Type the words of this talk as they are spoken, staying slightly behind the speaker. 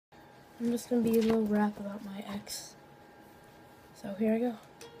I'm just gonna be a little rap about my ex. So here I go.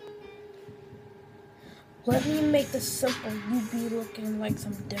 Let me make this simple. You be looking like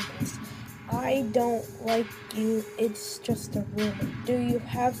some dimples. I don't like you, it's just a rumor. Do you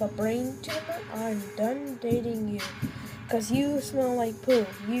have a brain tumor? I'm done dating you. 'Cause you smell like poo.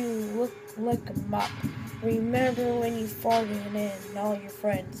 You look like a mop. Remember when you farted and all your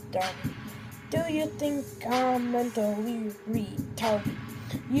friends darted? Do you think I'm mentally retarded?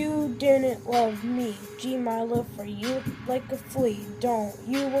 You didn't love me. Gee, my love for you like a flea. Don't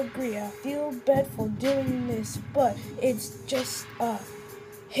you agree? I feel bad for doing this, but it's just a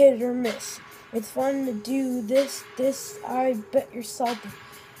hit or miss. It's fun to do this. I bet you're salty.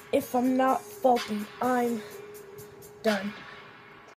 If I'm not faulty, I'm done.